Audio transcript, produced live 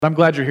I'm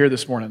glad you're here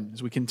this morning.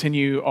 As we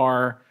continue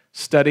our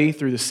study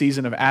through the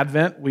season of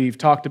Advent, we've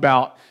talked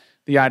about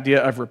the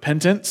idea of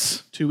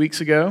repentance 2 weeks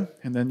ago,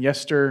 and then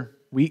last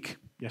week,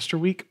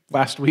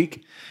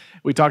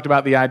 we talked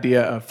about the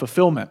idea of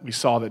fulfillment. We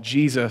saw that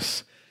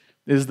Jesus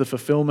is the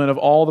fulfillment of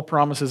all the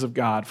promises of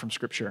God from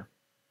Scripture.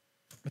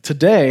 But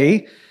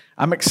today,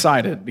 I'm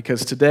excited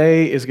because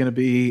today is going to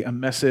be a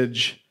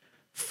message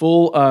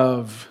full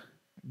of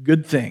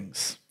good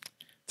things.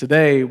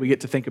 Today, we get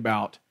to think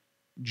about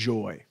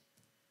joy.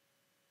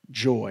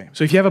 Joy.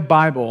 So if you have a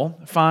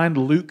Bible, find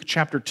Luke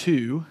chapter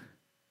 2,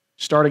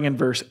 starting in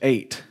verse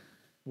 8.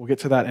 We'll get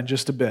to that in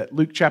just a bit.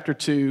 Luke chapter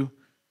 2,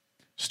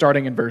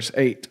 starting in verse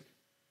 8.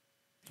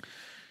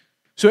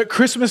 So at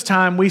Christmas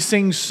time, we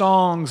sing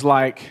songs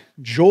like,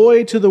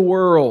 "Joy to the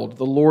world,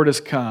 the Lord has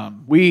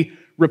come." We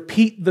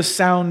repeat the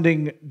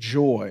sounding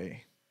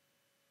joy.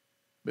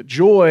 But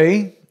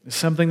joy is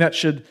something that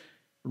should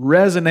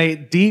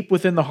resonate deep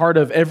within the heart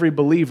of every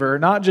believer,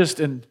 not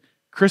just in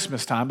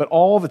Christmas time, but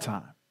all the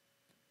time.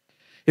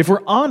 If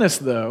we're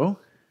honest, though,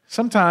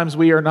 sometimes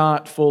we are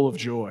not full of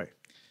joy.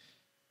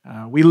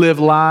 We live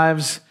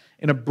lives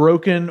in a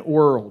broken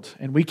world,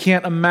 and we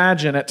can't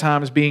imagine at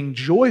times being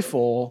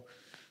joyful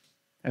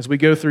as we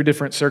go through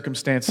different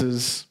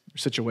circumstances or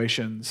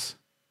situations.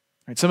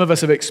 Right? Some of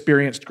us have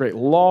experienced great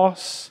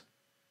loss,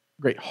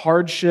 great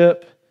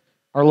hardship.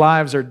 Our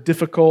lives are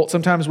difficult.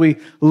 Sometimes we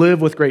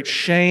live with great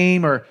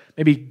shame or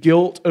maybe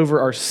guilt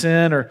over our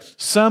sin or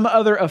some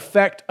other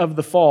effect of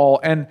the fall,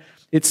 and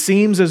it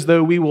seems as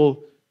though we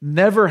will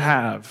never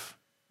have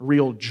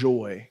real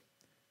joy.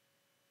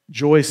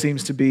 Joy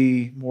seems to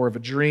be more of a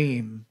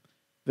dream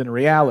than a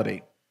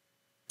reality.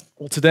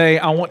 Well, today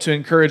I want to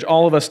encourage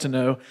all of us to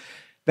know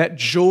that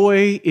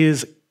joy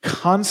is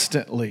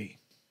constantly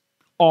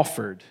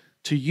offered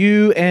to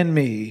you and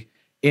me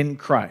in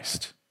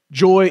Christ.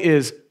 Joy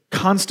is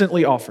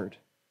constantly offered.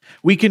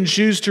 We can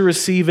choose to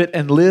receive it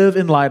and live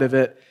in light of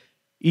it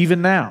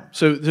even now.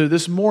 So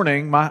this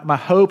morning, my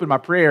hope and my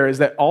prayer is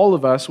that all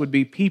of us would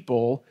be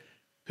people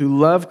who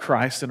love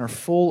Christ and are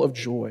full of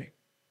joy.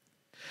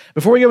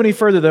 Before we go any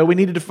further, though, we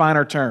need to define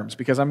our terms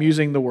because I'm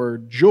using the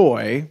word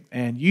joy,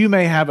 and you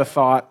may have a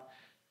thought,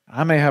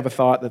 I may have a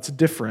thought that's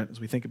different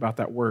as we think about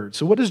that word.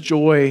 So what does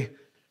joy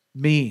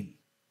mean?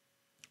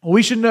 Well,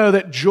 we should know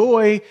that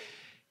joy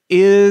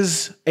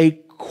is a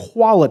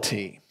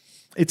quality.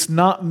 It's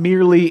not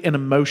merely an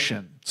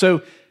emotion.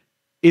 So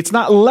it's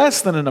not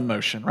less than an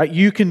emotion, right?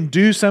 You can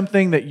do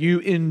something that you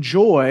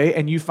enjoy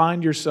and you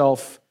find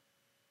yourself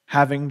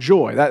having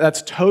joy.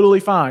 That's totally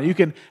fine.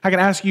 I can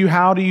ask you,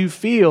 how do you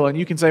feel? And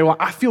you can say, well,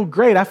 I feel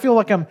great. I feel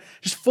like I'm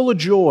just full of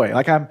joy.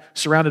 Like I'm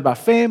surrounded by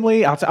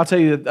family. I'll tell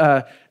you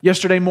that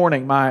yesterday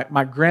morning,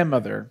 my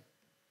grandmother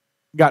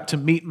got to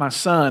meet my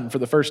son for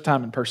the first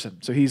time in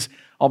person. So he's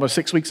almost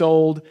 6 weeks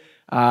old.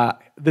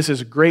 This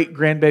is great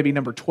grandbaby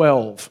number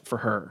 12 for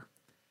her.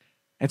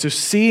 And so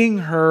seeing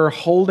her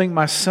holding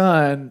my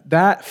son,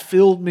 that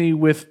filled me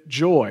with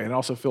joy and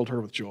also filled her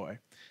with joy.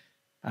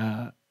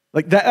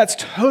 That's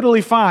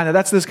totally fine.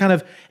 That's this kind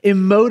of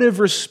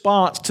emotive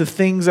response to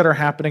things that are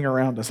happening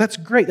around us. That's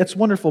great. That's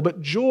wonderful. But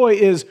joy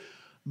is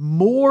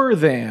more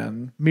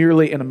than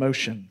merely an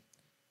emotion.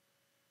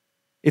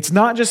 It's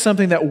not just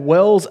something that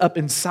wells up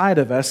inside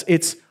of us.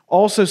 It's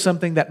also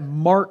something that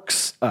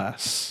marks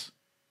us,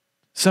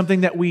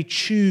 something that we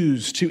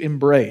choose to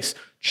embrace,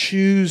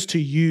 choose to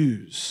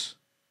use.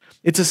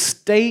 It's a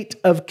state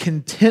of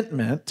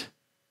contentment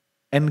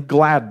and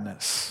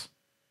gladness,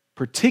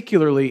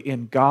 particularly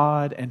in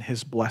God and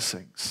His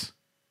blessings.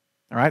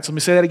 All right, so let me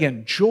say that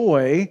again.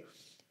 Joy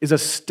is a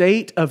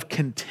state of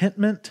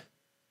contentment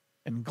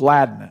and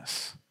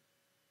gladness,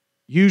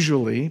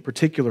 usually,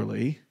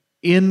 particularly,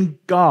 in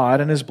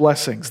God and His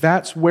blessings.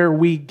 That's where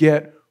we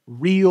get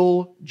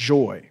real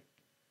joy.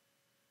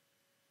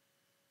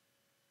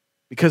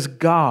 Because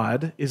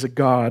God is a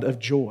God of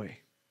joy.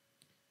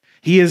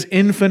 He is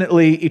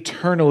infinitely,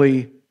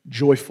 eternally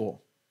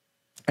joyful,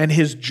 and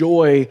His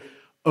joy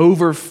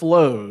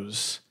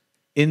overflows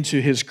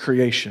into His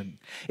creation.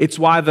 It's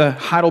why the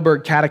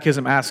Heidelberg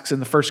Catechism asks in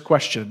the first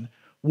question,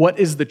 what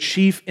is the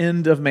chief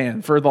end of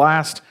man? For the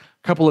last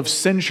couple of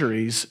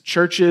centuries,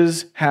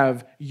 churches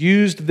have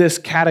used this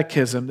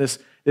catechism, this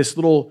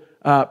little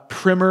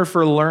primer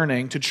for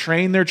learning, to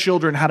train their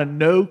children how to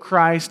know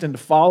Christ and to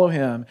follow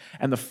Him.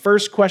 And the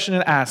first question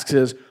it asks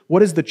is,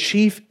 what is the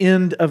chief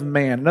end of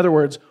man? In other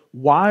words,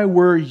 why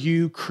were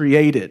you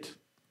created?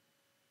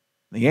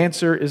 The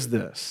answer is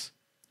this: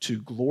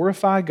 to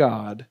glorify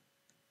God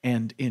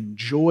and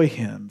enjoy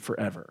Him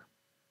forever.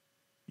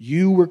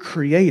 You were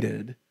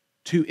created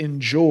to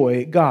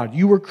enjoy God.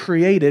 You were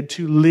created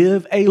to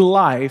live a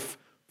life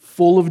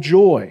full of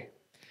joy.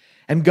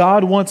 And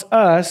God wants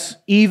us,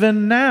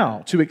 even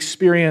now, to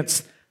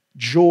experience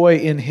joy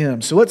in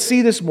Him. So let's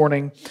see this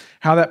morning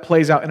how that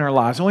plays out in our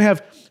lives. I only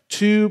have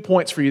 2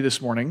 points for you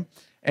this morning,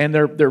 and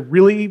they're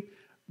really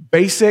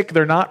basic.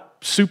 They're not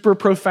super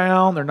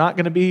profound. They're not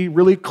going to be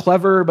really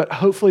clever, but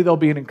hopefully they'll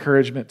be an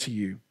encouragement to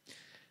you.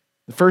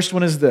 The first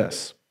one is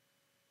this: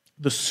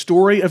 the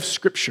story of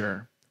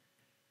Scripture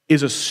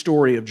is a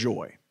story of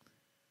joy.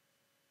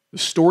 The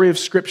story of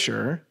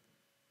Scripture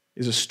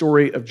is a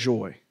story of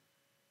joy.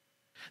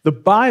 The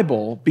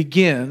Bible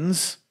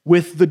begins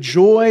with the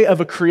joy of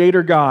a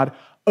creator God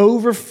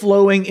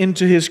overflowing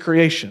into his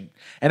creation.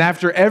 And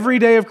after every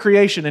day of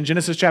creation in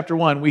Genesis chapter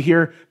 1, we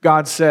hear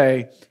God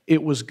say,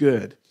 "It was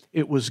good,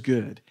 it was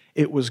good,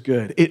 it was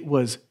good, it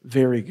was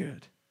very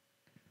good."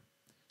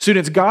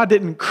 Students, God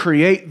didn't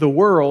create the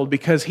world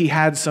because he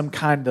had some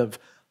kind of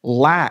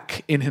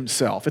lack in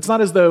himself. It's not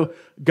as though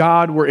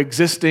God were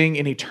existing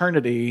in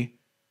eternity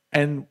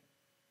and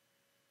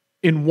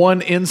in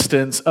one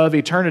instance of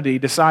eternity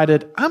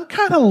decided, "I'm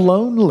kind of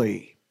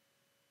lonely.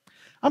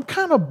 I'm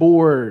kind of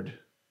bored.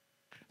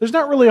 There's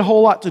not really a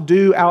whole lot to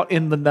do out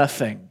in the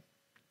nothing.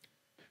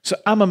 So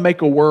I'm going to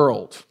make a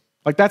world."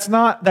 Like that's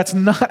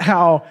not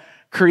how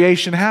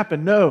creation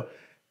happened. No,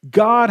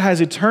 God has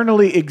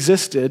eternally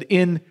existed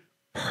in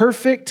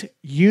perfect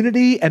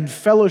unity and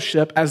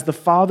fellowship as the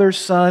Father,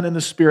 Son, and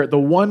the Spirit, the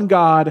one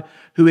God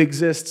who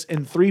exists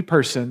in three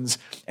persons.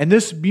 And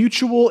this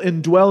mutual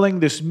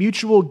indwelling, this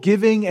mutual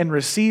giving and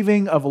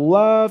receiving of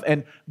love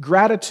and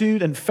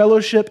gratitude and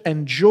fellowship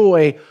and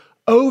joy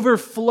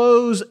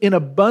overflows in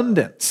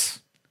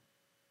abundance.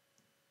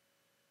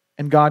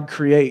 And God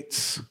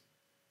creates.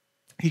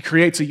 He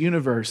creates a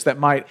universe that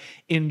might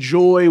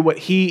enjoy what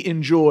he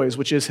enjoys,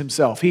 which is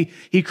himself.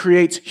 He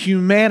creates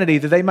humanity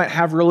that they might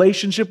have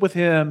relationship with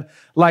him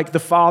like the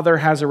Father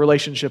has a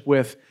relationship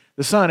with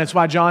the Son. It's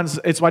why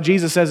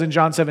Jesus says in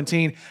John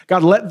 17,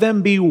 "God, let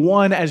them be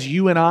one as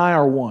you and I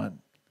are one."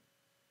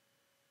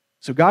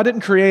 So God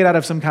didn't create out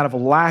of some kind of a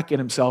lack in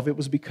himself. It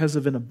was because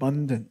of an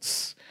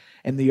abundance.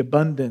 And the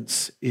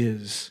abundance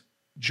is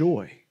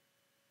joy.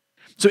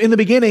 So in the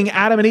beginning,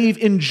 Adam and Eve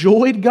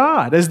enjoyed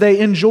God as they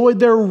enjoyed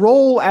their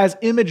role as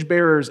image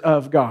bearers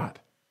of God.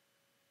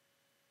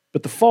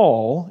 But the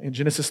fall in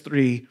Genesis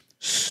 3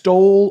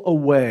 stole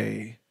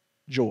away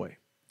joy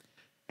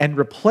and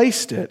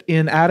replaced it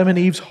in Adam and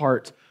Eve's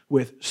heart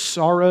with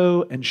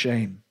sorrow and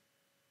shame.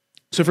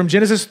 So from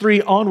Genesis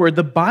 3 onward,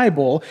 the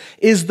Bible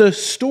is the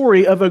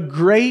story of a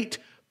great,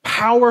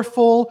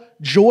 powerful,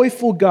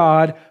 joyful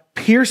God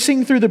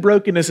piercing through the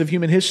brokenness of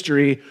human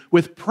history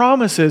with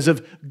promises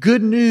of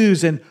good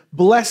news and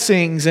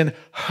blessings and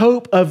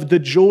hope of the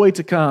joy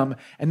to come.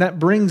 And that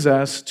brings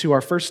us to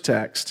our first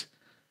text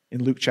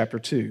in Luke chapter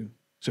 2.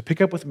 So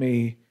pick up with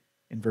me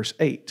in verse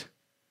 8.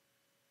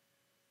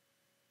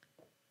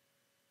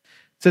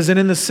 It says, "And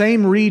in the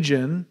same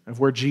region of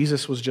where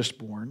Jesus was just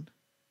born,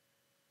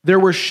 there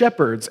were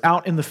shepherds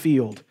out in the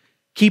field,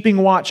 keeping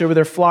watch over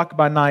their flock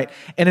by night.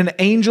 And an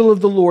angel of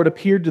the Lord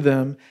appeared to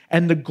them,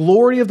 and the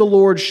glory of the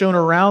Lord shone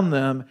around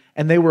them,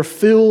 and they were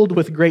filled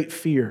with great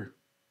fear.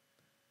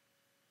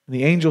 And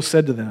the angel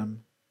said to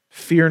them,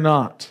 'Fear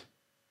not,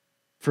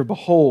 for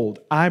behold,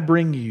 I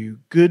bring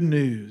you good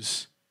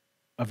news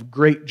of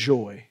great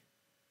joy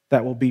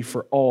that will be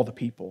for all the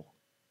people.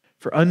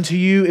 For unto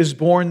you is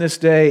born this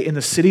day in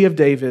the city of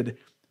David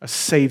a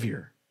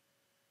Savior,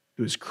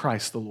 who is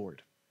Christ the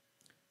Lord.'"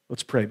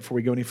 Let's pray before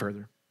we go any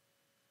further.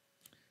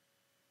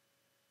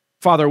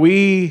 Father,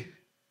 we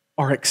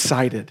are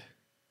excited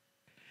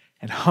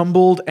and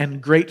humbled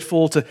and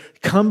grateful to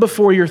come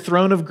before your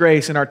throne of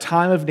grace in our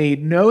time of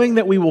need, knowing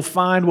that we will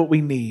find what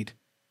we need,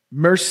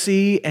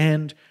 mercy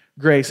and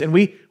grace. And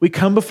we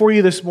come before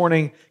you this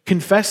morning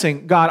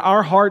confessing, God,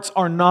 our hearts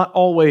are not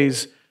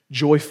always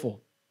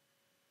joyful.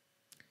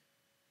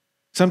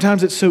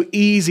 Sometimes it's so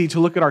easy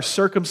to look at our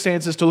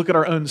circumstances, to look at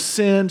our own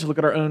sin, to look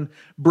at our own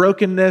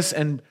brokenness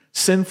and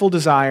sinful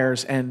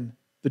desires, and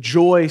the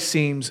joy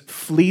seems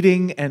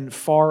fleeting and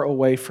far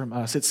away from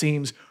us. It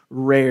seems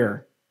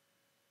rare.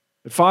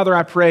 But Father,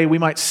 I pray we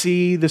might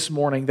see this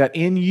morning that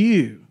in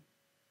you,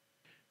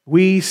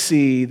 we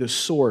see the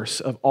source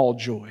of all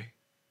joy.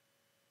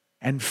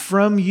 And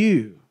from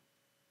you,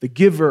 the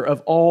giver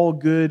of all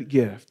good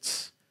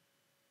gifts,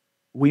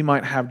 we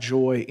might have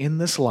joy in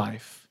this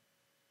life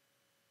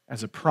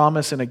as a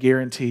promise and a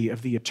guarantee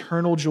of the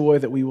eternal joy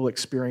that we will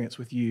experience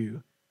with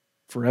you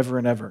forever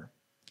and ever.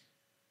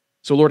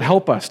 So Lord,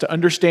 help us to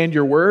understand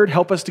your word.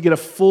 Help us to get a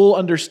full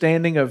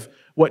understanding of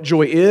what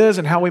joy is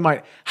and how we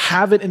might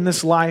have it in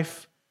this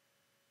life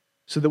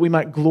so that we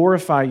might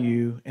glorify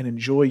you and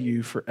enjoy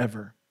you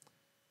forever.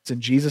 It's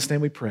in Jesus' name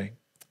we pray.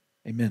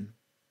 Amen.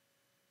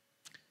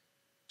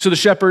 So the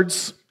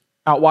shepherds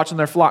out watching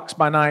their flocks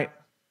by night,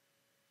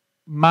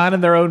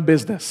 minding their own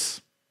business,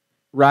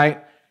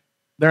 right?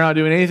 They're not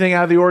doing anything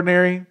out of the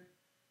ordinary.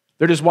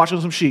 They're just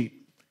watching some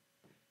sheep.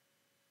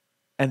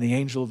 And the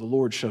angel of the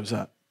Lord shows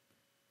up.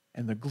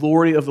 And the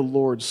glory of the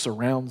Lord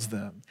surrounds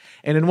them.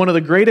 And in one of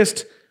the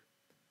greatest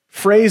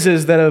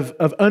phrases that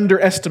of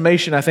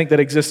underestimation, I think, that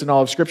exists in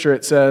all of Scripture,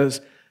 it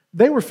says,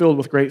 they were filled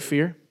with great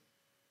fear.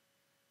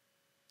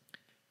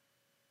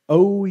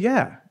 Oh,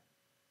 yeah.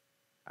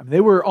 I mean,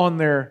 they were on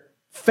their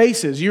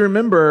faces. You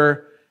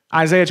remember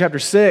Isaiah chapter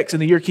 6,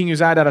 in the year King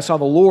Uzziah died, I saw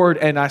the Lord,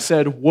 and I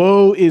said,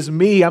 woe is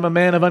me, I'm a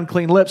man of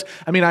unclean lips.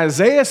 I mean,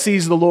 Isaiah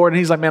sees the Lord, and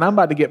he's like, man, I'm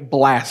about to get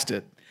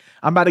blasted.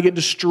 I'm about to get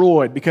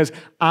destroyed because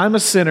I'm a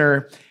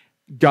sinner.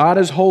 God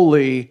is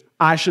holy,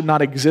 I should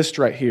not exist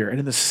right here. And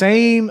in the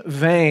same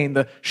vein,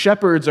 the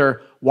shepherds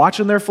are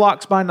watching their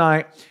flocks by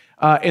night.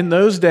 In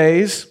those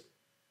days,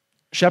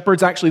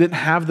 shepherds actually didn't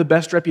have the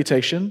best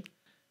reputation.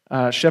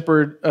 A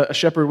shepherd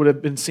would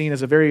have been seen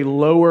as a very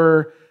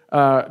lower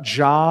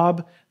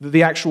job.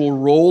 The actual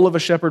role of a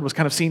shepherd was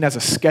kind of seen as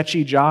a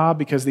sketchy job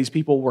because these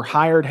people were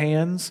hired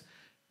hands.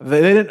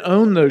 They didn't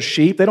own those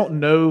sheep. They don't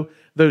know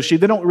those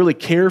sheep. They don't really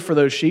care for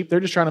those sheep. They're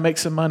just trying to make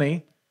some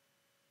money.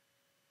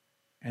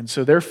 And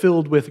so they're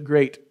filled with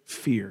great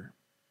fear.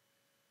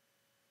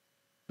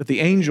 But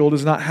the angel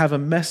does not have a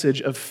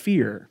message of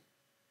fear.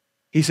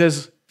 He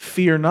says,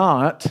 "Fear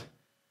not,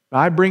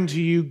 I bring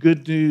to you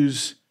good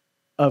news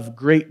of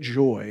great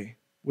joy,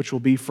 which will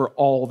be for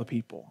all the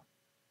people."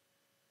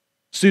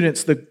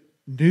 Students, the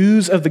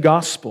news of the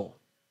gospel,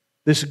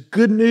 this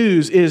good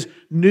news is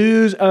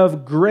news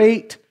of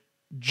great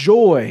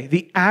joy.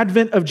 The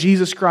advent of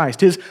Jesus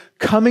Christ, his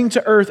coming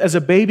to earth as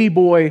a baby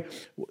boy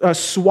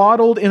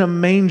swaddled in a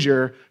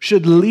manger,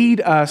 should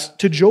lead us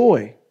to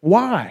joy.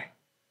 Why?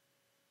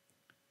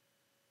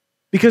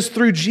 Because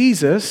through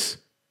Jesus,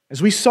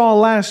 as we saw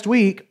last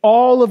week,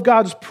 all of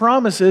God's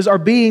promises are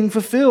being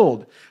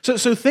fulfilled.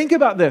 So think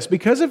about this.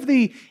 Because of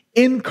the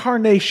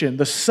incarnation,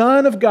 the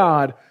Son of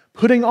God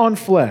putting on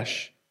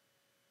flesh,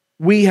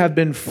 we have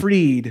been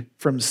freed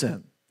from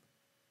sin.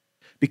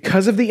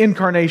 Because of the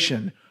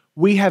incarnation,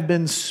 we have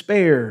been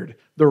spared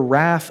the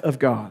wrath of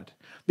God.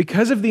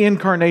 Because of the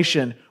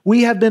incarnation,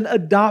 we have been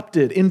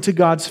adopted into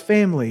God's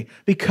family.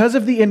 Because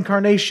of the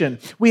incarnation,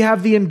 we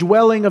have the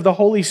indwelling of the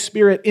Holy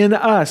Spirit in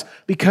us.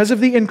 Because of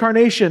the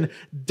incarnation,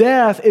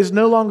 death is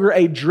no longer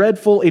a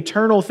dreadful,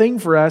 eternal thing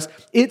for us.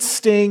 Its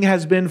sting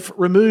has been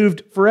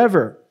removed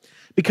forever.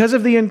 Because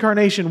of the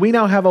incarnation, we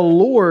now have a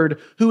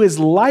Lord who is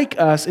like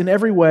us in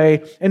every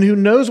way and who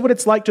knows what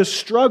it's like to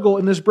struggle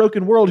in this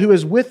broken world, who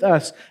is with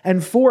us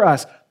and for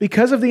us.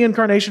 Because of the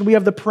incarnation, we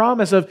have the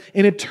promise of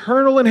an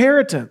eternal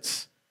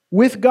inheritance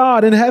with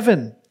God in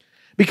heaven.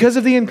 Because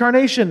of the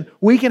incarnation,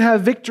 we can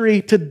have victory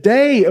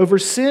today over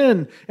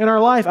sin in our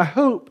life. I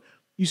hope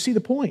you see the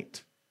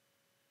point.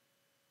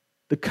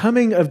 The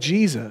coming of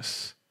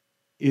Jesus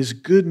is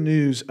good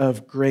news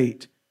of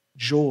great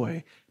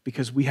joy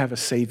because we have a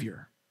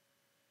Savior.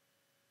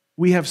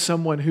 We have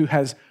someone who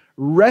has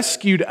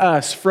rescued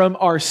us from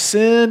our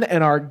sin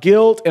and our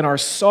guilt and our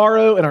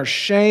sorrow and our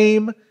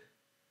shame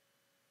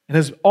and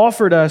has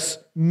offered us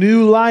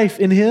new life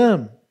in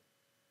Him.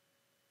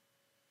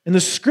 And the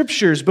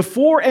Scriptures,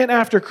 before and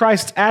after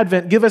Christ's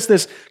advent, give us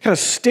this kind of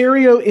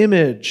stereo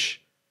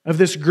image of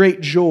this great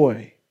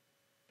joy.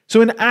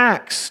 So in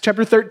Acts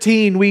chapter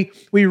 13, we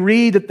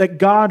read that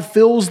God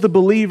fills the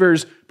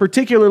believers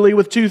particularly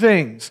with two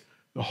things: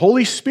 the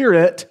Holy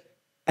Spirit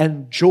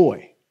and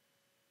joy,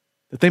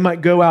 that they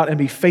might go out and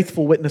be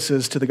faithful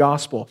witnesses to the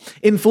gospel.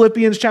 In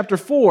Philippians chapter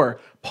 4,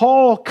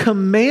 Paul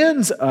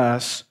commands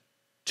us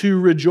to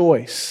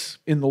rejoice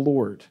in the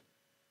Lord.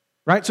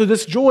 Right? So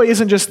this joy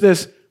isn't just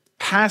this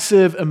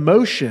passive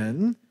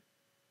emotion.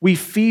 We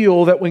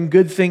feel that when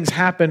good things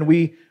happen,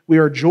 we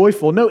are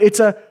joyful. No, it's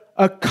a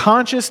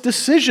conscious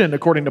decision,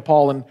 according to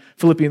Paul in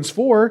Philippians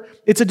 4.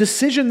 It's a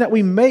decision that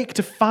we make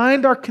to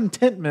find our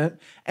contentment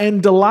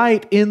and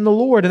delight in the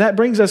Lord. And that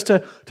brings us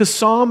to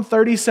Psalm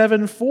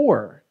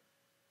 37:4.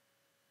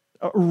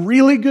 A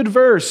really good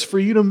verse for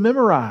you to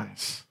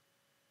memorize.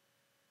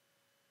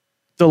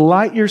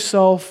 Delight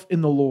yourself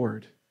in the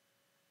Lord,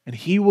 and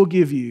He will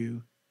give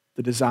you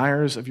the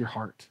desires of your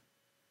heart.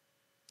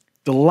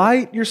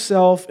 Delight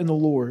yourself in the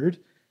Lord,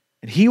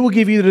 and He will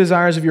give you the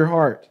desires of your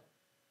heart.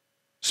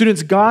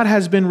 Students, God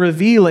has been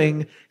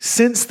revealing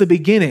since the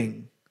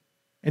beginning,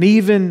 and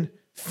even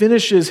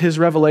finishes His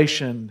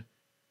revelation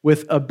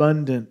with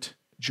abundant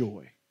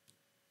joy.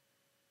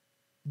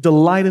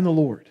 Delight in the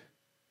Lord,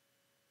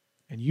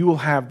 and you will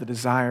have the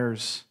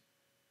desires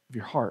of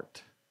your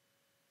heart.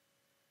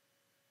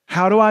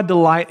 How do I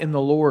delight in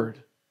the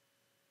Lord?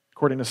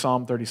 According to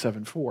Psalm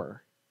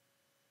 37:4.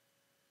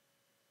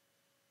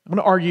 I'm going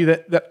to argue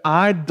that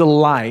I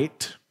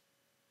delight,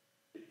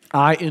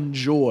 I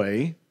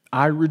enjoy,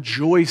 I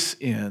rejoice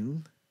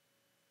in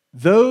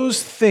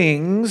those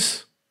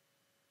things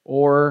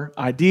or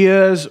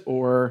ideas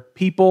or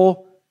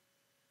people.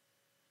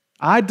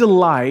 I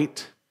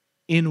delight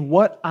in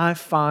what I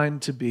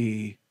find to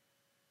be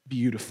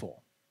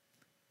beautiful.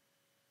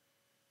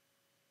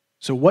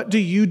 So what do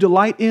you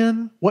delight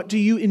in? What do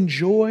you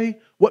enjoy?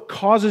 What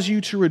causes you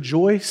to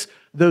rejoice?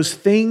 Those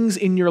things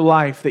in your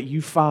life that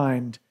you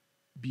find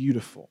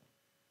beautiful.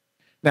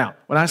 Now,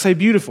 when I say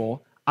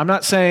beautiful, I'm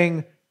not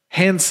saying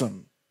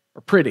handsome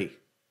or pretty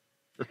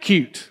or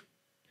cute,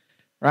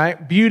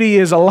 right? Beauty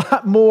is a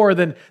lot more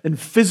than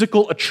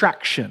physical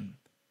attraction.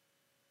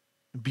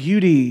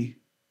 Beauty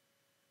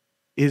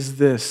is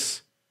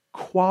this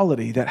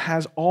quality that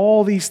has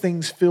all these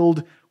things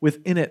filled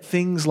within it,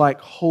 things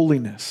like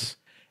holiness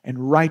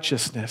and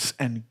righteousness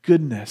and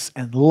goodness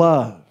and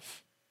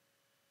love.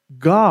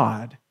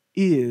 God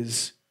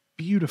is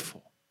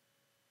beautiful.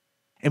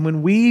 And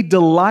when we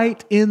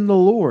delight in the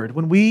Lord,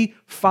 when we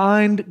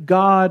find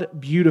God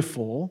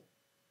beautiful,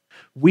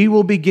 we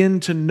will begin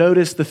to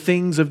notice the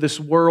things of this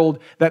world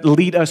that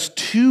lead us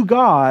to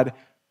God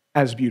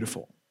as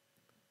beautiful.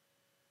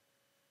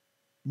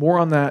 More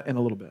on that in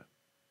a little bit.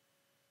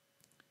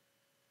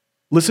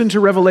 Listen to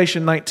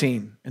Revelation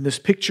 19 and this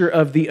picture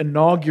of the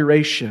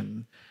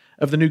inauguration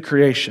of the new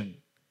creation.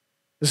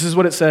 This is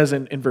what it says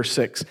in verse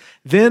 6.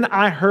 Then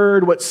I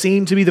heard what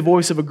seemed to be the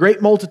voice of a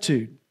great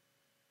multitude,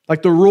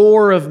 like the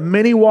roar of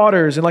many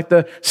waters and like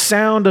the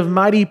sound of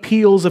mighty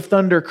peals of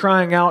thunder,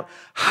 crying out,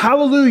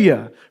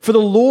 Hallelujah! For the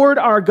Lord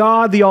our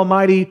God, the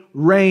Almighty,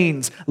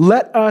 reigns.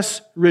 Let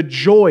us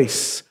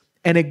rejoice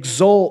and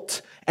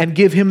exult and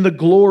give him the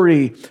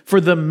glory,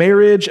 for the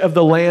marriage of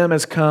the Lamb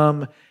has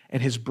come,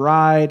 and his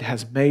bride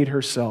has made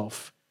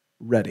herself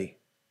ready.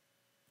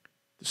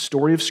 The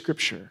story of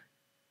Scripture,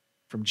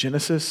 from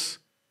Genesis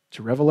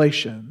to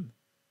Revelation,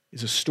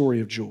 is a story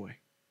of joy.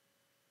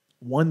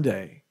 One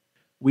day,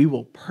 we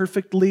will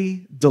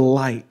perfectly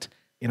delight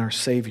in our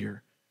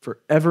Savior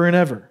forever and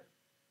ever.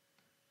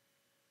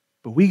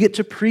 But we get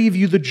to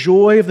preview the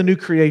joy of the new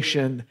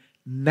creation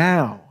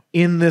now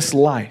in this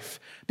life,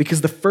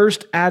 because the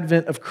first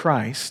advent of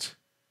Christ,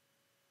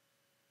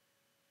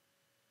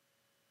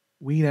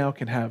 we now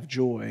can have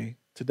joy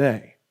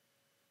today.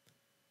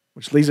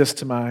 Which leads us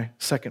to my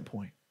second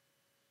point.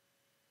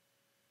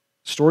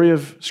 Story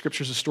of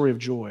Scripture is a story of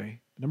joy.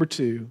 Number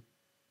two,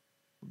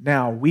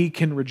 now we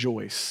can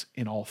rejoice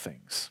in all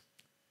things.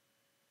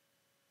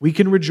 We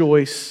can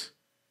rejoice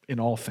in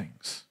all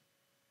things.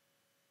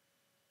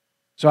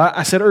 So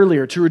I said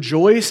earlier, to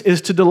rejoice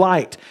is to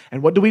delight.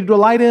 And what do we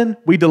delight in?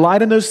 We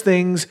delight in those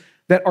things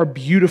that are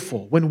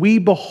beautiful. When we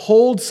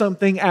behold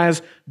something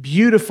as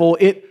beautiful,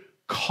 it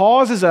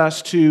causes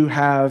us to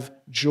have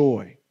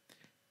joy.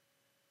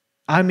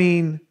 I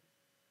mean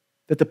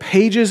that the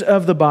pages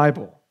of the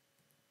Bible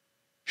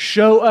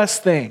show us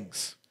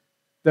things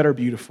that are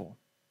beautiful.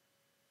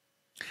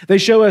 They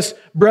show us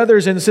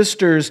brothers and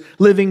sisters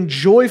living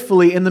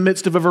joyfully in the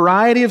midst of a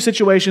variety of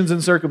situations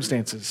and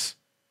circumstances.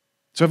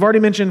 So I've already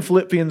mentioned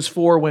Philippians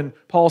 4 when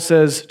Paul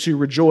says to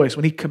rejoice,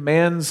 when he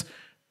commands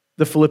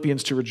the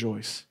Philippians to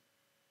rejoice.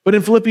 But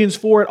in Philippians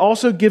 4, it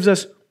also gives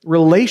us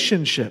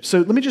relationships. So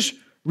let me just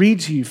read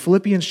to you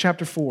Philippians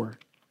chapter 4.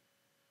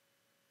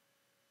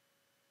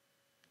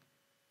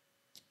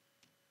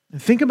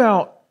 And think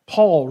about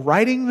Paul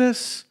writing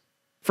this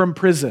from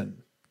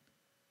prison.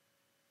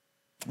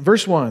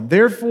 Verse 1,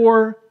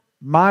 therefore,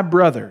 my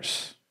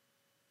brothers,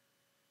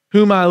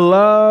 whom I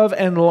love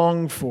and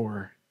long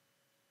for,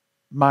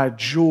 my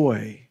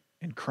joy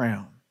and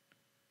crown,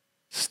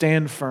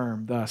 stand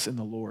firm thus in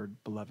the Lord,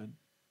 beloved.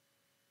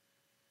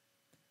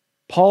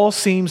 Paul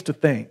seems to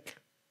think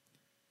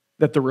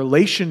that the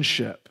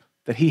relationship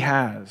that he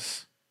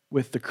has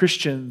with the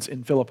Christians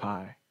in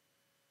Philippi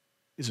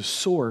is a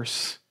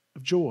source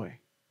of joy.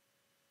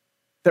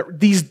 That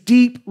these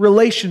deep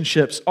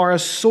relationships are a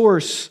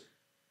source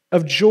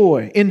of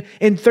joy.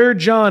 In 3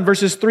 John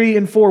verses 3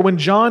 and 4, when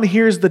John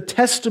hears the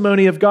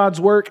testimony of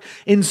God's work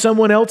in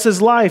someone else's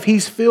life,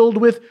 he's filled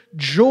with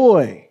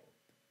joy.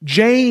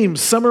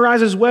 James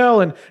summarizes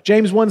well in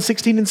James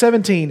 1:16 and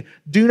 17,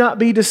 do not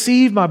be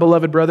deceived, my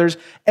beloved brothers.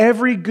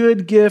 Every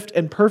good gift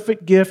and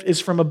perfect gift is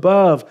from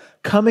above,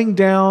 coming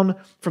down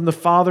from the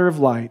Father of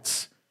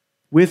lights,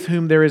 with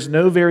whom there is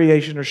no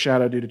variation or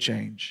shadow due to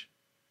change.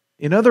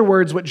 In other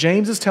words, what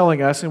James is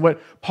telling us and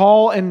what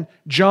Paul and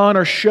John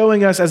are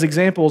showing us as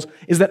examples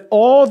is that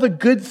all the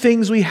good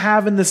things we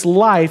have in this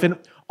life and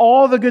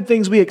all the good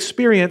things we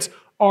experience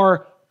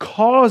are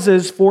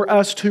causes for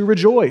us to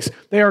rejoice.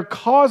 They are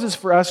causes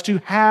for us to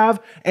have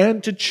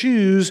and to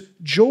choose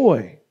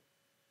joy.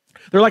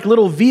 They're like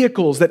little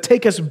vehicles that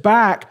take us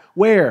back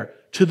where?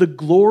 To the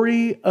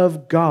glory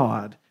of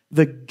God,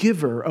 the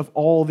giver of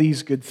all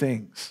these good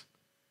things.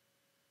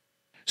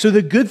 So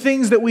the good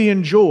things that we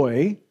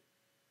enjoy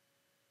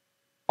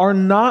are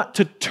not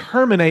to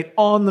terminate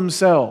on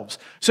themselves.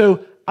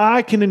 So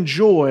I can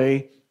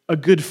enjoy a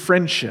good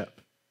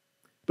friendship.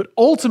 But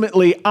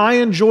ultimately, I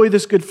enjoy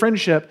this good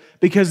friendship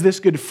because this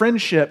good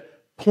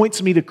friendship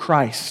points me to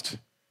Christ,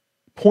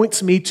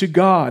 points me to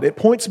God. It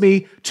points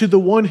me to the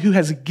one who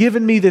has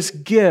given me this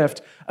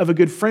gift of a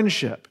good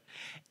friendship.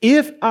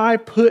 If I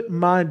put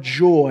my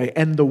joy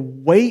and the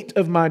weight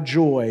of my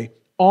joy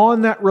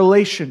on that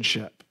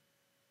relationship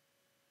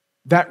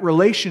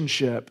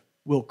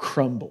will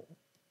crumble.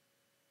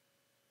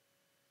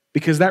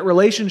 Because that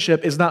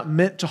relationship is not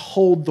meant to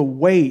hold the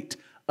weight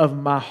of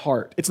my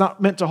heart. It's not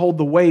meant to hold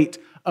the weight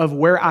of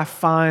where I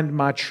find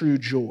my true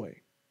joy.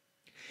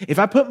 If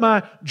I put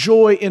my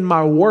joy in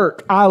my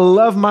work, I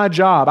love my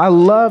job. I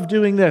love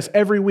doing this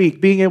every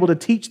week, being able to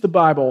teach the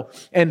Bible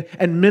and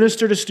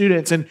minister to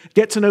students and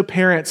get to know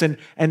parents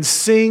and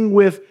sing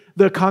with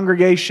the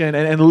congregation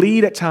and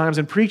lead at times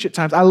and preach at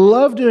times. I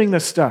love doing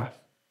this stuff.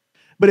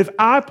 But if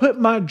I put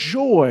my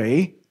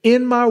joy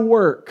in my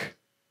work,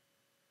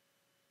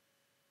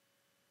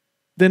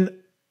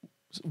 then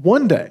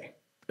one day,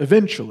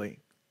 eventually,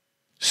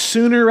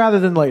 sooner rather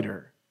than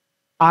later,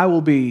 I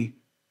will be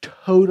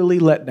totally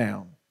let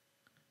down.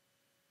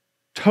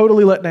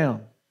 Totally let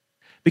down.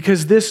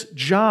 because this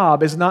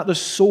job is not the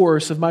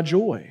source of my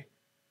joy.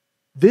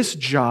 This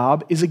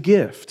job is a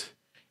gift,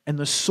 and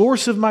the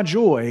source of my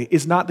joy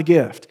is not the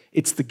gift,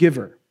 it's the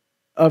giver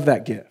of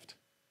that gift.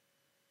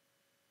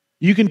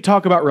 You can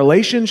talk about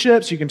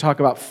relationships, you can talk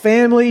about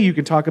family, you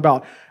can talk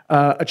about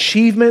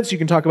achievements, you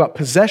can talk about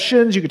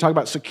possessions, you can talk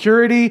about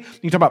security,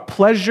 you can talk about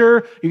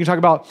pleasure, you can talk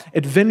about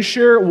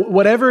adventure,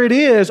 whatever it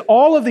is,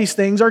 all of these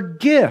things are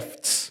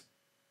gifts.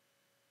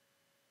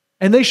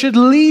 And they should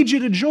lead you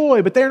to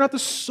joy, but they're not the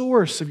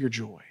source of your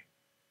joy.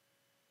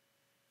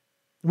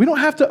 We don't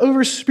have to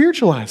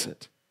over-spiritualize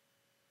it.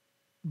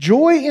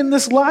 Joy in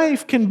this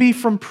life can be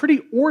from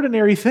pretty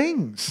ordinary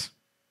things.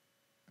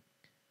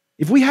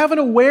 If we have an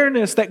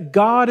awareness that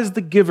God is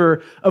the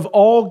giver of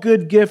all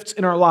good gifts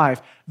in our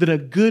life, then a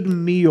good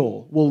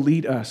meal will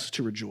lead us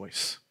to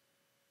rejoice.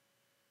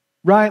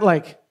 Right?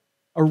 Like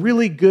a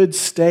really good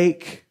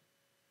steak,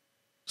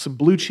 some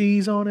blue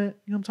cheese on it.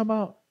 You know what I'm talking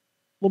about?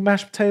 A little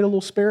mashed potato, a little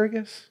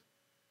asparagus.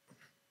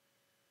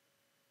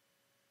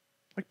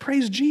 Like,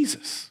 praise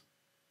Jesus.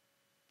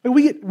 Like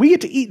we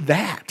get to eat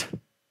that,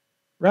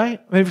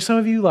 right? I mean, for some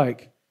of you,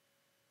 like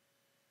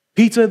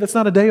pizza that's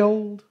not a day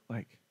old,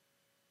 like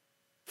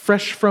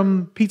fresh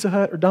from Pizza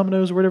Hut or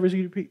Domino's or whatever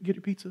you get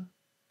your pizza.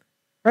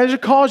 Right? It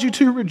should cause you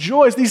to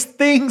rejoice. These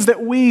things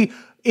that we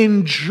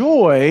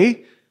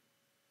enjoy,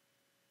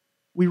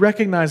 we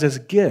recognize as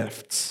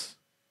gifts.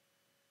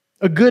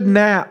 A good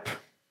nap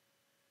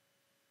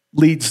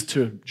leads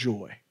to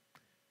joy,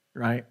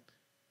 right?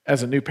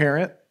 As a new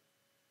parent,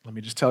 let me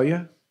just tell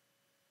you,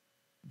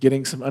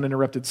 getting some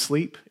uninterrupted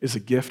sleep is a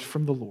gift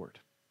from the Lord.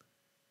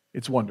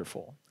 It's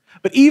wonderful.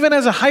 But even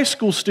as a high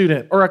school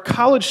student or a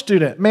college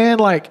student, man,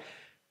 like,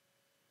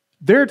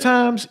 there are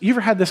times, you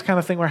ever had this kind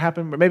of thing where it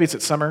happened, maybe it's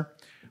at summer,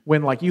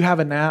 when like you have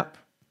a nap,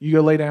 you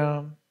go lay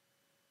down,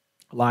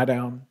 lie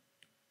down,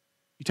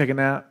 you take a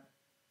nap,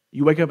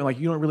 you wake up and like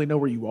you don't really know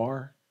where you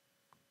are.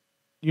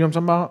 You know what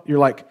I'm talking about? You're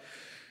like,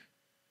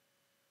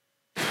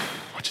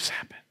 what just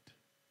happened?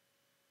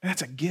 And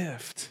that's a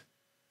gift.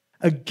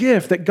 A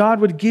gift that God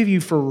would give you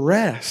for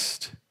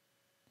rest.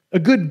 A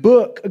good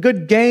book, a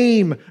good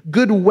game,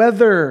 good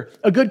weather,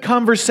 a good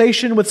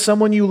conversation with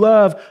someone you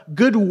love,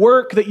 good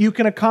work that you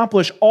can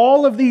accomplish.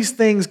 All of these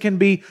things can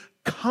be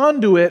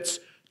conduits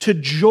to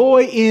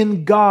joy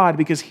in God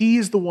because He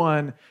is the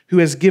one who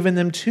has given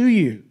them to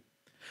you.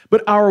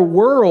 But our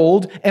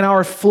world and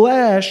our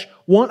flesh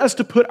want us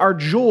to put our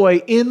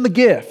joy in the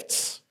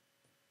gifts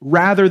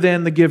rather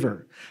than the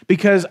giver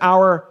because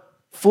our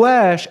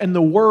flesh and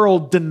the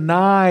world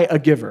deny a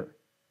giver.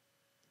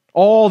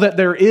 All that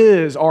there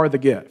is are the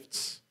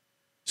gifts.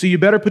 So you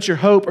better put your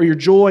hope or your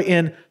joy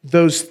in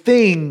those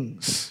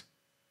things.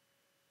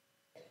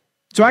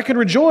 So I can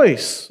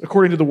rejoice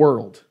according to the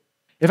world.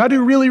 If I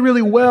do really,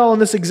 really well in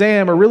this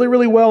exam or really,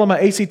 really well in my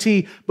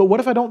ACT, but what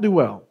if I don't do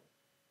well?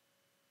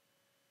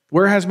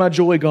 Where has my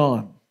joy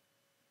gone?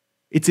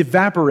 It's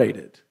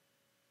evaporated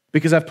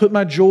because I've put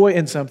my joy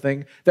in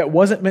something that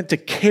wasn't meant to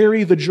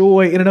carry the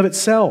joy in and of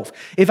itself.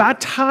 If I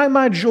tie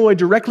my joy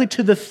directly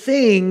to the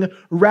thing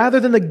rather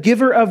than the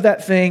giver of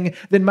that thing,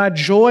 then my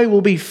joy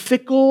will be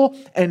fickle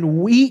and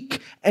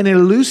weak and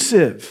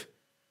elusive.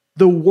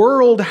 The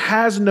world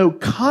has no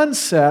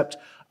concept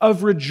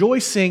of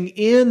rejoicing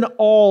in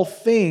all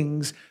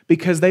things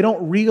because they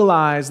don't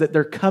realize that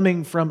they're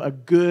coming from a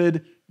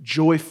good,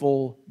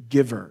 joyful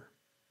giver.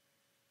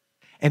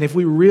 And if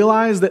we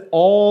realize that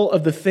all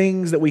of the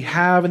things that we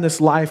have in this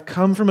life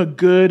come from a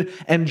good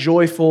and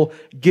joyful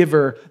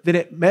giver, then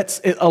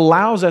it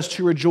allows us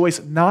to rejoice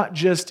not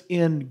just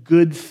in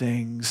good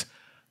things,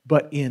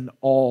 but in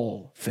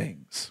all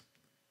things.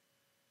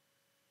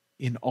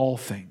 In all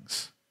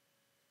things.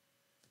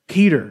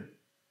 Peter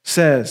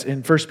says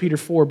in 1 Peter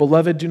 4,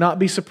 "Beloved, do not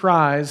be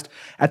surprised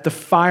at the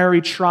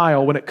fiery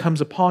trial when it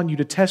comes upon you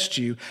to test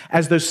you,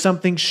 as though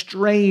something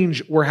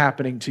strange were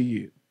happening to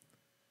you."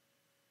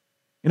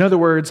 In other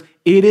words,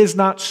 it is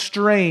not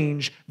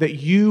strange that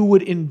you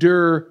would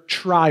endure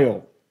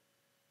trial,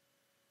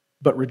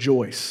 but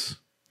rejoice.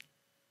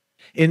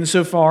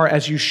 Insofar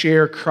as you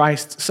share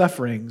Christ's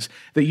sufferings,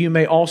 that you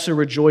may also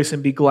rejoice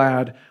and be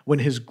glad when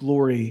His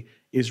glory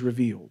is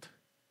revealed.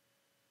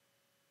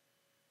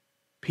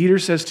 Peter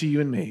says to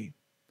you and me,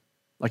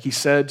 like he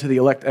said to the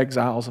elect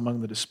exiles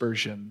among the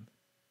dispersion,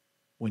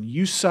 when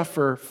you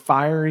suffer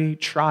fiery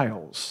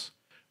trials,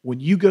 when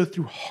you go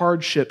through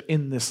hardship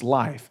in this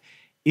life,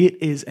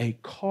 it is a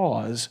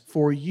cause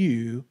for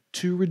you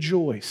to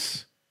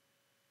rejoice.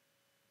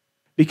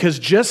 Because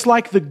just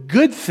like the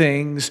good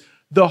things,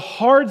 the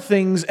hard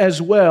things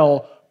as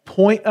well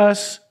point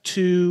us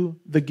to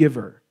the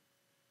giver.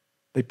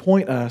 They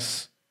point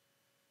us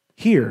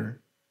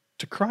here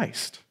to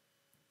Christ.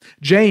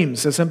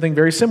 James says something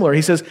very similar.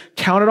 He says,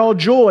 count it all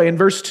joy in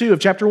verse 2 of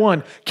chapter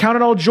 1. Count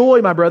it all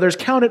joy, my brothers.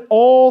 Count it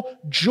all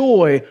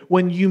joy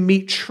when you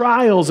meet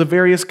trials of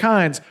various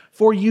kinds.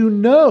 For you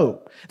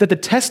know that the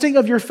testing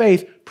of your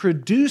faith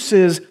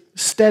produces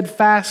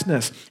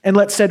steadfastness, and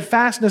let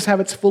steadfastness have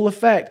its full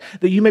effect,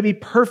 that you may be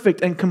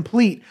perfect and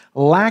complete,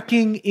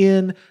 lacking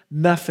in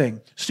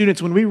nothing.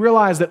 Students, when we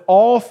realize that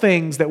all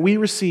things that we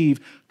receive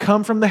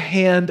come from the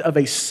hand of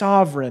a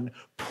sovereign,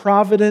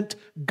 provident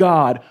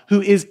God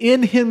who is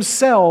in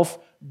himself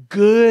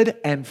good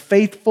and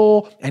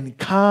faithful and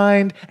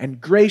kind and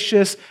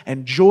gracious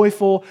and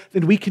joyful,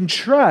 then we can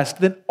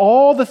trust that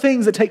all the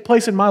things that take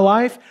place in my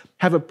life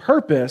have a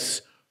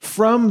purpose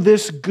from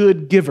this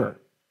good giver.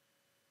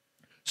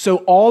 So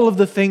all of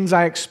the things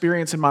I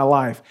experience in my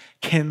life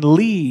can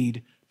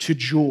lead to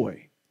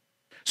joy.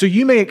 So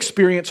you may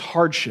experience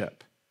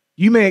hardship.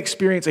 You may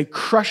experience a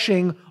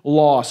crushing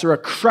loss or a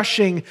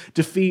crushing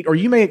defeat, or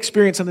you may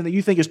experience something that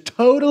you think is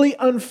totally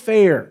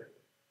unfair.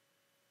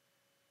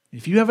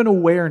 If you have an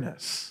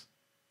awareness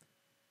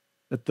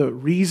that the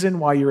reason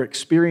why you're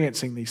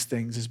experiencing these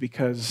things is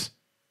because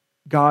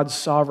God's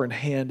sovereign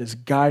hand is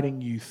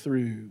guiding you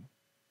through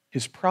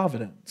his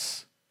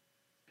providence,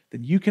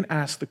 then you can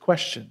ask the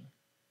question,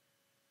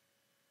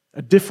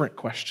 a different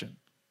question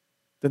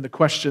than the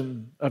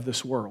question of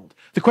this world.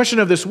 The question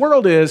of this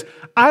world is,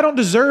 I don't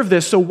deserve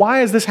this, so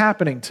why is this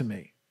happening to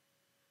me?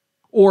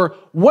 Or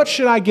what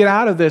should I get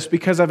out of this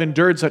because I've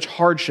endured such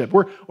hardship?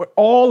 We're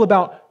all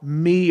about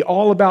me,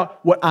 all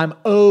about what I'm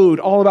owed,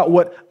 all about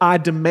what I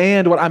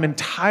demand, what I'm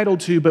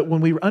entitled to. But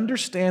when we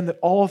understand that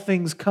all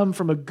things come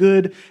from a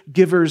good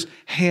giver's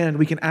hand,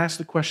 we can ask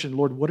the question,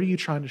 Lord, what are you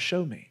trying to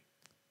show me?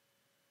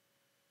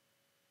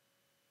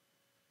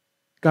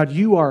 God,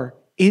 you are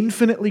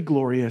infinitely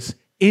glorious,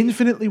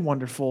 infinitely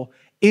wonderful,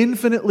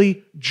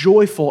 infinitely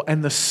joyful,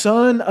 and the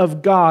Son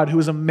of God, who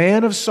is a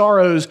man of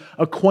sorrows,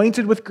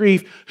 acquainted with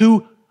grief,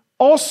 who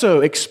also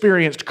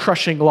experienced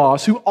crushing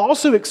loss, who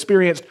also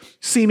experienced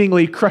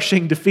seemingly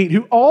crushing defeat,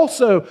 who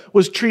also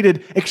was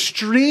treated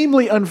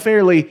extremely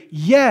unfairly,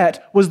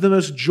 yet was the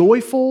most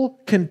joyful,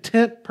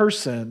 content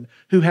person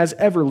who has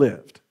ever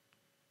lived.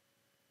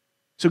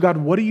 So God,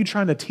 what are you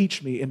trying to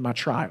teach me in my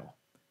trial?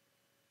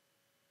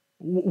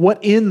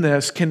 What in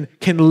this can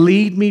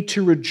lead me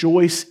to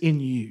rejoice in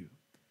you?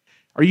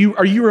 Are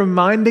you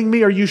reminding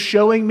me, are you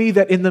showing me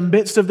that in the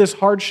midst of this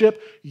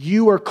hardship,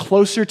 you are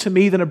closer to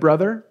me than a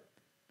brother?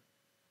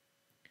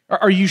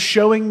 Are you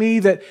showing me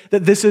that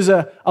this is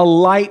a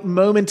light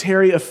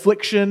momentary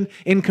affliction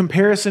in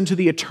comparison to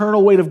the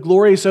eternal weight of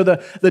glory? So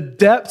the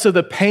depths of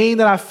the pain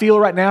that I feel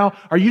right now,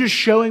 are you just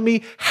showing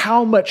me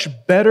how much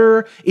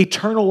better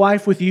eternal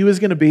life with you is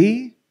going to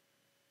be?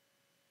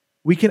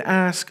 We can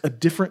ask a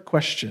different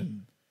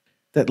question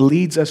that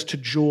leads us to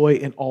joy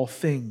in all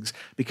things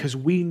because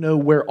we know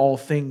where all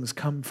things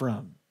come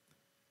from.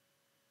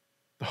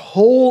 The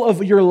whole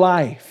of your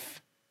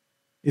life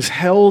is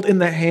held in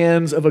the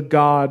hands of a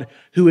God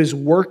who is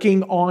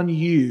working on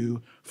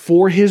you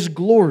for his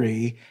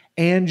glory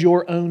and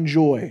your own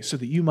joy so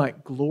that you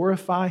might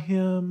glorify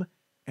him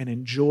and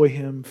enjoy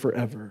him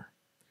forever.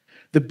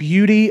 The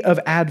beauty of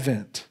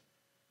Advent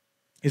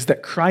is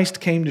that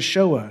Christ came to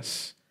show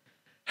us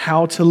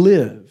how to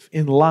live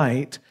in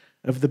light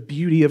of the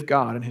beauty of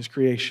God and his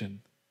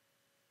creation.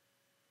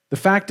 The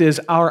fact is,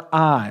 our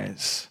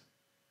eyes,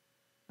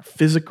 our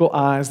physical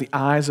eyes, the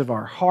eyes of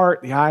our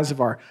heart, the eyes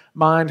of our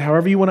mind,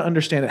 however you want to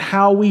understand it,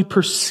 how we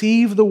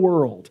perceive the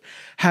world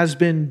has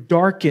been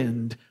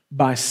darkened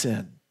by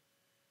sin.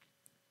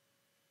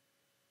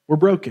 We're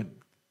broken.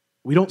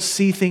 We don't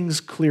see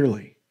things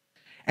clearly.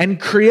 And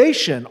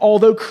creation,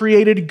 although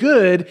created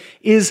good,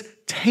 is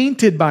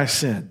tainted by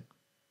sin.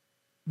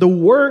 The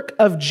work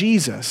of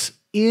Jesus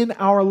in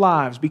our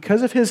lives,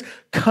 because of his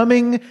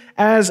coming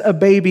as a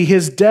baby,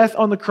 his death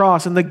on the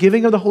cross, and the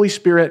giving of the Holy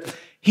Spirit,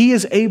 he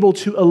is able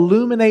to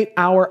illuminate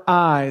our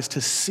eyes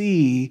to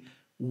see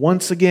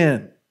once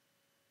again.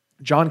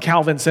 John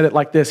Calvin said it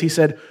like this. He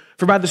said,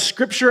 "For by the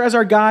Scripture as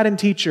our guide and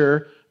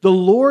teacher, the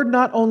Lord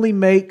not only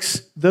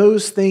makes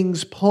those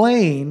things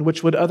plain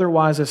which would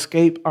otherwise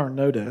escape our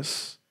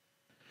notice,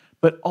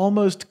 but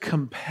almost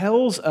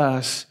compels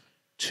us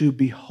to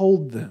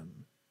behold them,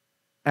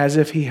 as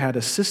if he had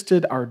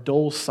assisted our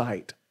dull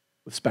sight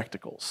with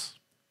spectacles."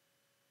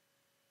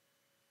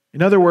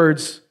 In other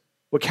words,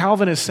 what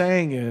Calvin is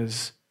saying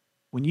is,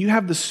 when you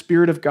have the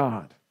Spirit of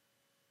God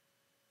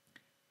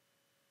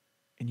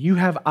and you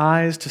have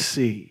eyes to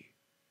see,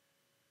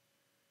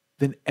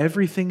 then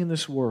everything in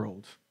this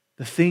world,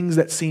 the things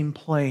that seem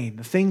plain,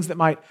 the things that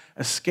might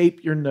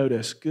escape your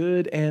notice,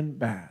 good and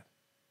bad,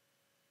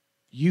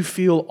 you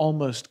feel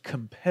almost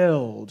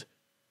compelled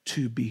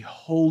to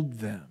behold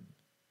them,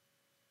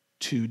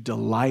 to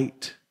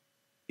delight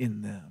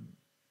in them,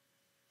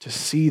 to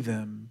see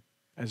them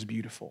as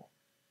beautiful,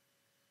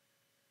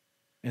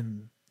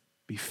 and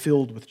be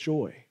filled with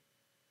joy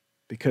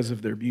because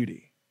of their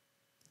beauty.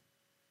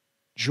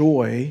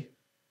 Joy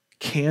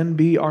can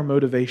be our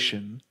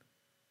motivation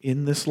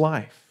in this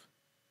life.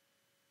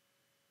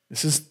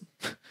 This is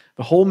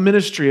the whole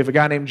ministry of a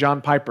guy named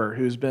John Piper,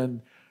 who's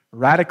been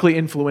radically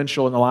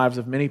influential in the lives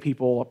of many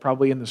people,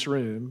 probably in this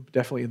room,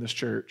 definitely in this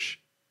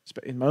church,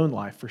 in my own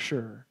life for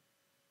sure.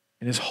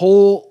 And his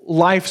whole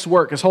life's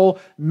work, his whole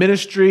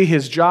ministry,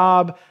 his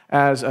job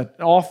as an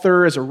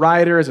author, as a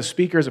writer, as a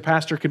speaker, as a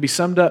pastor, can be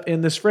summed up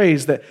in this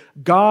phrase that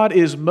God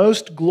is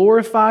most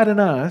glorified in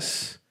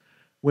us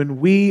when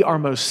we are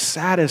most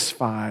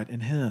satisfied in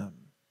him.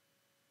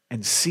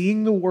 And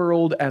seeing the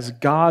world as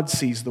God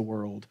sees the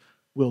world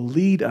will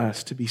lead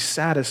us to be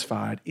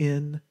satisfied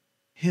in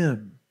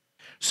him.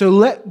 So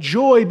let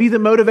joy be the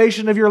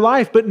motivation of your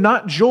life, but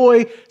not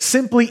joy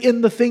simply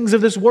in the things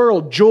of this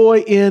world,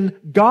 joy in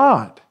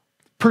God.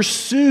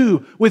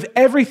 Pursue with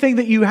everything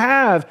that you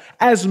have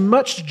as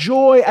much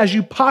joy as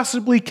you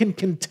possibly can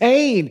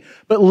contain,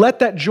 but let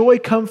that joy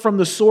come from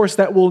the source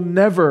that will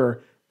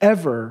never,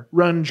 ever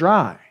run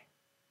dry,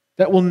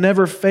 that will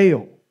never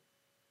fail.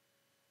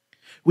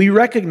 We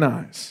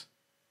recognize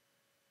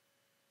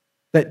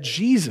that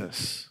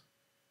Jesus,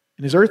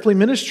 in his earthly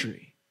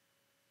ministry,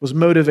 was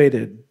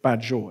motivated by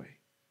joy.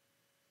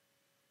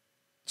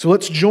 So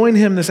let's join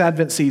him this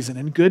Advent season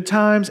in good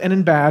times and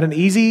in bad, in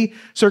easy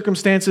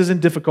circumstances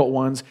and difficult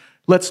ones.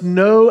 Let's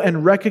know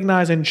and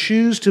recognize and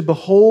choose to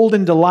behold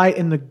and delight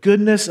in the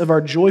goodness of our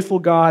joyful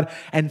God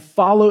and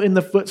follow in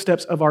the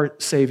footsteps of our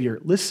Savior.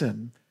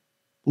 Listen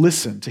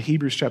to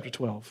Hebrews chapter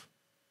 12.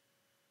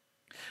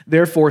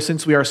 Therefore,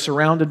 since we are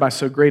surrounded by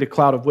so great a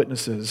cloud of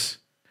witnesses,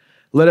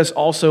 let us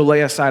also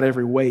lay aside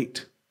every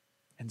weight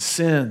and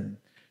sin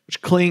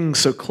which clings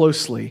so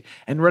closely,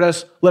 and let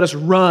us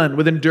run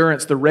with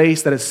endurance the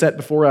race that is set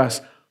before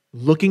us,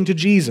 looking to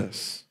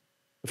Jesus,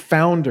 the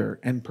founder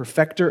and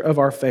perfecter of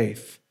our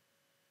faith,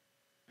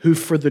 who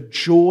for the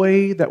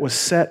joy that was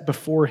set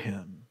before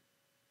him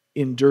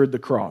endured the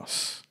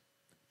cross,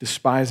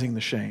 despising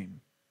the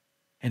shame,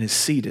 and is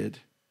seated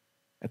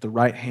at the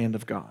right hand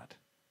of God.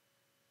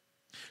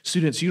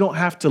 Students, you don't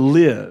have to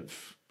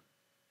live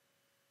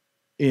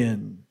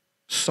in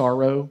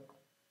sorrow,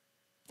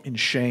 in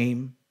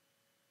shame,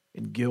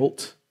 in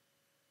guilt,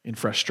 in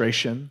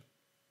frustration.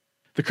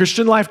 The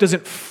Christian life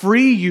doesn't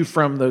free you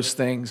from those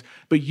things,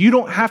 but you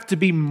don't have to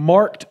be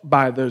marked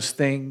by those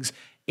things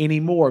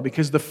anymore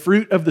because the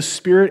fruit of the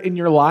Spirit in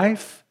your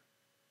life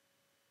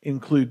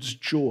includes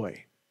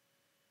joy.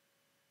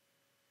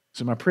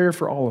 So my prayer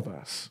for all of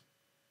us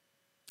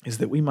is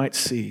that we might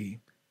see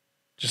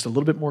just a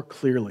little bit more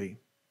clearly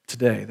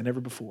today than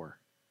ever before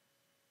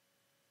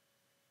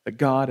that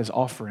God is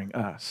offering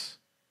us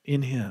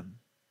in him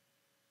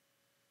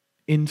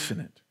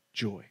infinite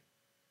joy.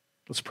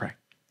 Let's pray.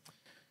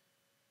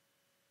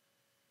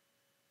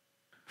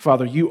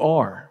 Father, you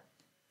are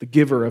the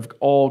giver of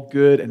all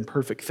good and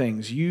perfect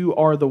things. You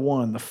are the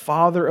one, the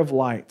Father of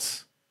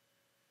lights,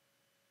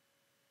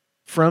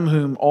 from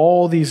whom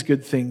all these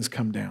good things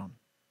come down.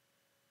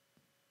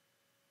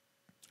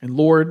 And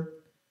Lord,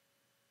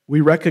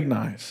 we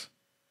recognize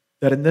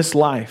that in this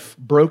life,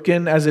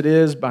 broken as it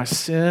is by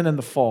sin and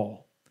the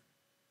fall,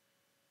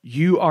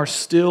 you are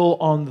still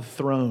on the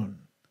throne.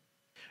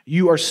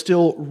 You are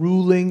still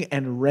ruling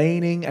and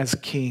reigning as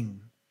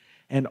king,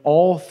 and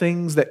all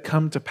things that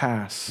come to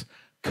pass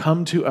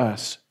come to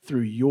us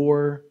through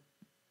your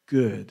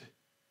good,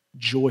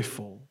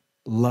 joyful,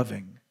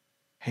 loving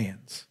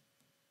hands.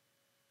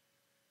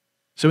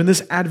 So in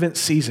this Advent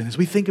season, as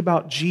we think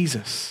about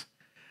Jesus,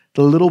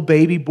 the little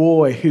baby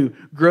boy who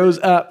grows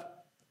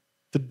up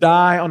to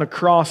die on a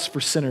cross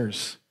for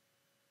sinners,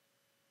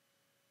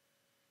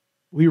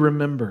 we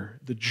remember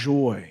the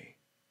joy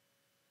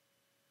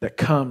that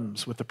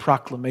comes with the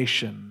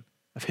proclamation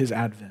of his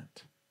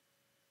advent.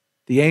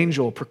 The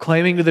angel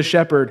proclaiming to the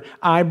shepherd,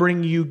 I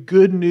bring you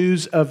good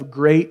news of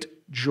great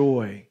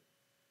joy.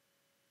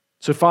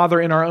 So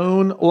Father, in our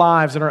own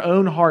lives, in our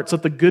own hearts,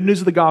 let the good news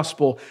of the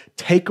gospel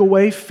take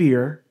away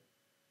fear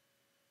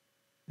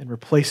and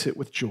replace it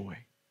with joy.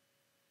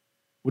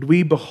 Would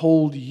we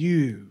behold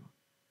you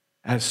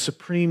as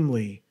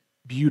supremely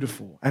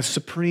beautiful, as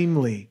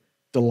supremely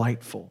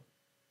delightful,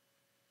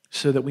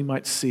 so that we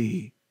might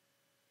see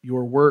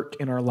your work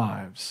in our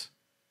lives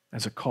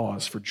as a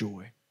cause for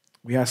joy.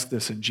 We ask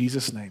this in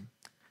Jesus' name.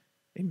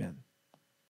 Amen.